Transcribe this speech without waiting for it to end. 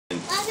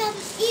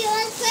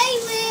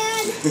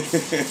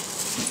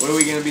What are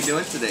we going to be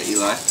doing today,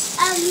 Eli?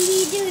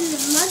 We're doing the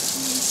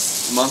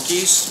monkeys.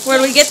 Monkeys? Where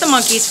do we get the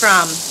monkeys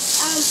from?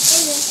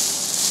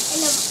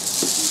 In the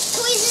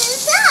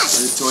Toys R Us.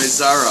 The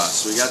Toys R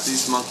Us. We got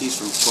these monkeys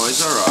from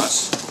Toys R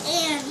Us.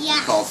 And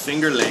yeah. Called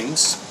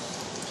fingerlings.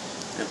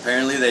 And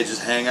apparently they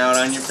just hang out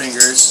on your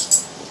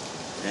fingers.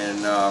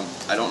 And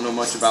I don't know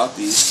much about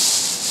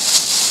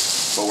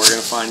these, but we're going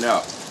to find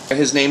out.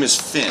 His name is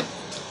Finn.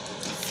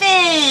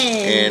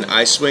 Finn! And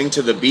I swing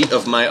to the beat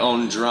of my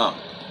own drum.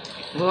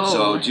 Whoa.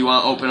 So, do you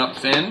want to open up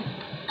Finn?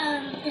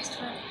 This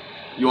one.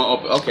 You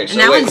want to open? Okay, so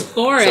and that wait. one's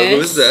Boris. So who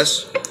is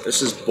this?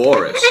 This is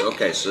Boris.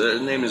 Okay, so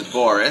his name is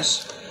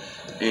Boris.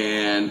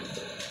 And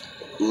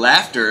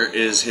laughter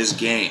is his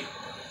game.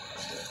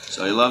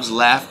 So he loves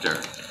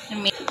laughter.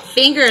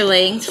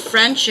 Fingerlings,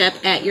 friendship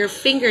at your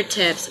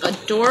fingertips,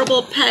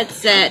 adorable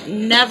pets that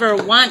never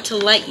want to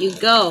let you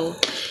go.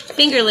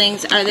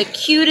 Fingerlings are the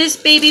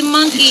cutest baby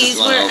monkeys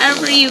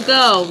wherever you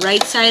go.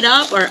 Right side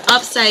up or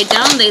upside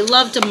down, they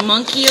love to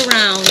monkey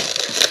around.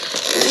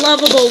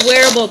 Lovable,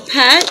 wearable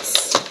pets.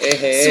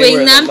 Hey,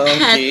 Swing them,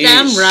 pet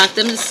them, rock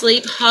them to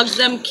sleep, hug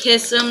them,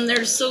 kiss them.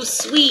 They're so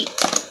sweet.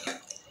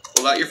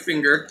 Pull out your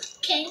finger.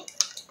 Okay.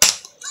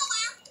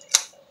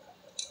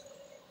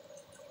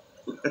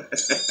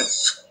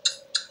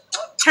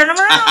 Turn them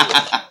around.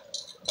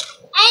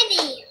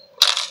 Eddie.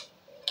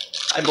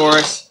 Hi,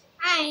 Boris.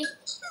 Hi.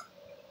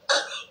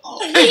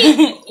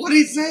 What did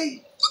he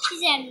say? He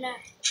said no.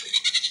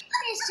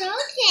 It's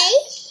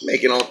okay.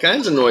 Making all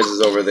kinds of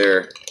noises over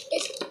there.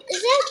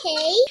 It's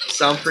okay.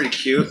 Sound pretty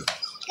cute.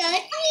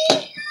 Good.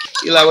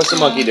 Eli, what's the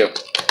monkey do?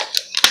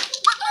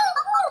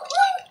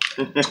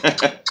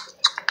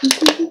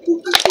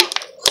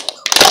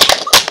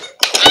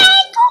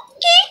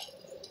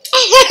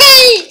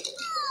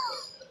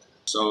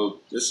 So,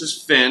 this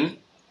is Finn.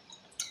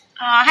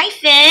 Hi,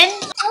 Finn.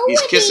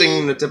 He's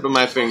kissing the tip of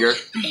my finger.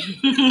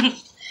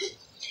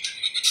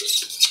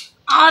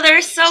 Oh,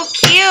 they're so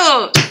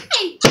cute.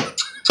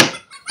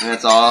 And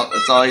that's all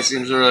he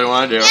seems to really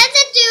want to do. You have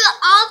to do it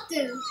all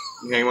through.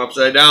 You hang him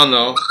upside down,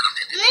 though.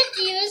 Let's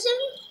use him.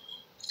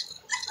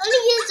 Only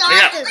use all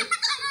through.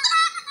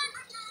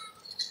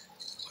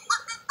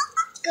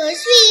 Go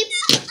sweep.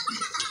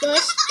 Go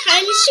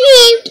kind of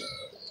sweep.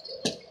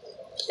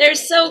 They're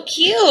so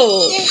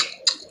cute.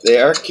 They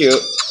are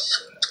cute.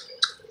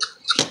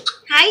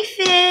 Hi,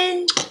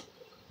 Finn.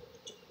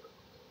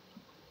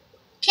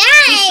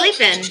 Hi. He's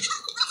sleeping.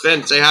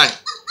 Finn, say hi.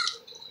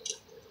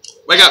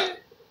 Wake up.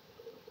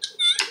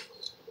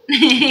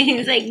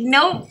 He's like,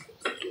 nope.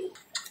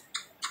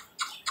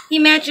 He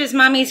matches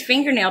Mommy's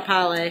fingernail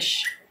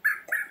polish.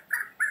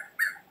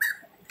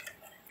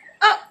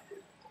 Oh.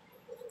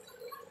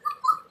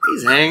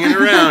 He's hanging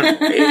around.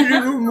 Hey,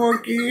 little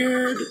monkey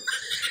head.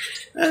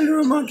 Hey,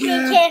 little monkey You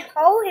head. can't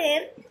hold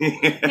him.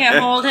 Can't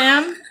hold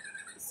him.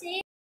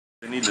 See?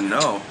 We need to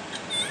know.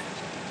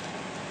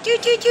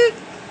 Toot, toot, toot.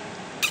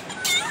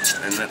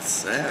 And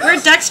that's it.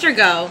 Where'd Dexter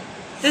go?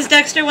 Does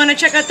Dexter want to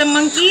check out the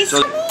monkeys? So,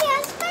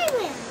 Yes,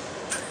 Spider-Man.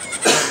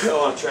 I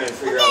want to try and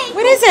figure out.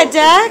 What is that,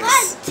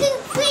 Dex? 1, 2,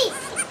 3.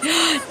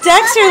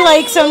 Dexter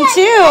likes them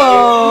too.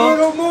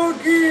 Little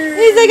monkey.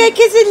 He's like, I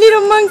kiss a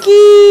little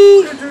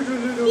monkey.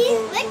 He's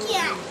looking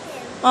at him.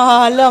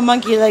 Oh, little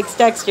monkey likes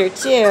Dexter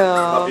too.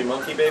 Puppy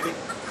monkey, baby.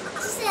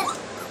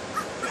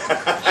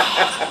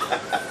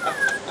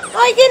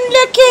 I getting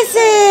the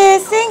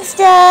kisses. Thanks,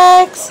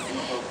 Dex.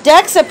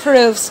 Dex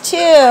approves too.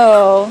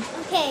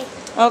 Okay.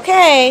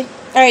 Okay.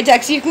 All right,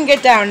 Dex, you can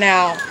get down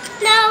now.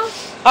 No.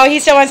 Oh, he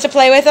still wants to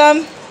play with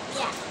them?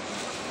 Yeah.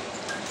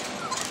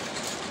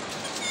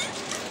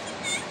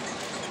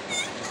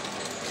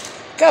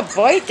 Good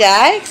boy,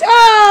 Dex.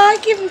 Oh,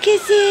 give him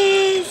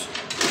kisses.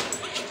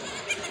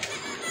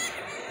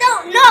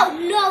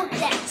 No,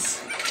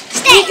 Dex.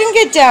 Stay. You can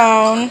get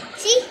down.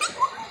 See?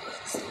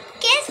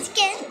 Kiss.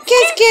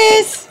 Kiss,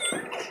 kiss.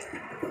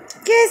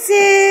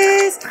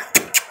 Kisses.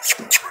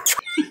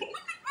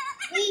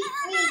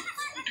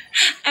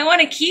 I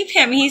want to keep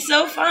him. He's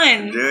so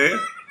fun. Do you?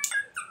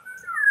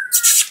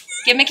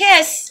 Give him a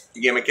kiss.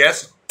 You give him a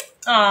kiss?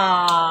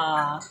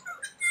 Aww.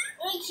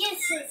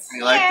 Kisses.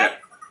 You like that?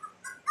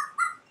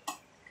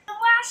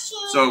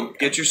 So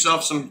get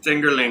yourself some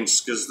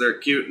fingerlings because they're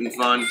cute and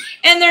fun.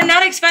 And they're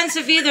not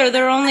expensive either.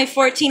 They're only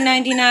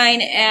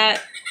 $14.99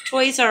 at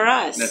Toys R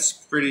Us. That's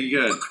pretty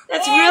good.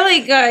 That's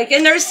really good.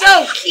 And they're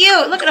so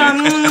cute. Look at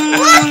them.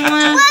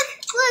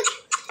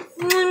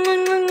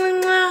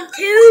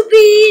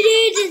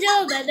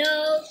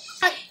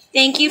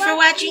 Thank you for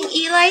watching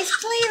Eli's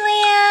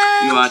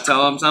Playland. You want to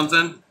tell them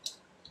something?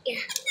 Yeah.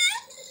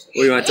 What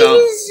do you want to tell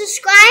them? Please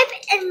subscribe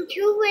and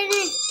give it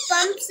a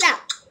thumbs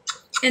up.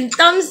 And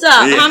thumbs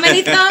up. Yeah. How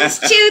many thumbs?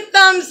 2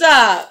 thumbs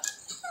up.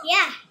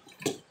 Yeah.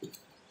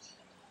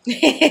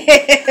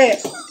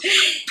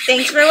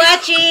 Thanks for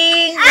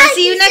watching. We'll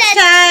see you next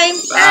time.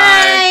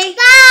 Bye. Bye.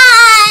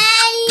 Bye.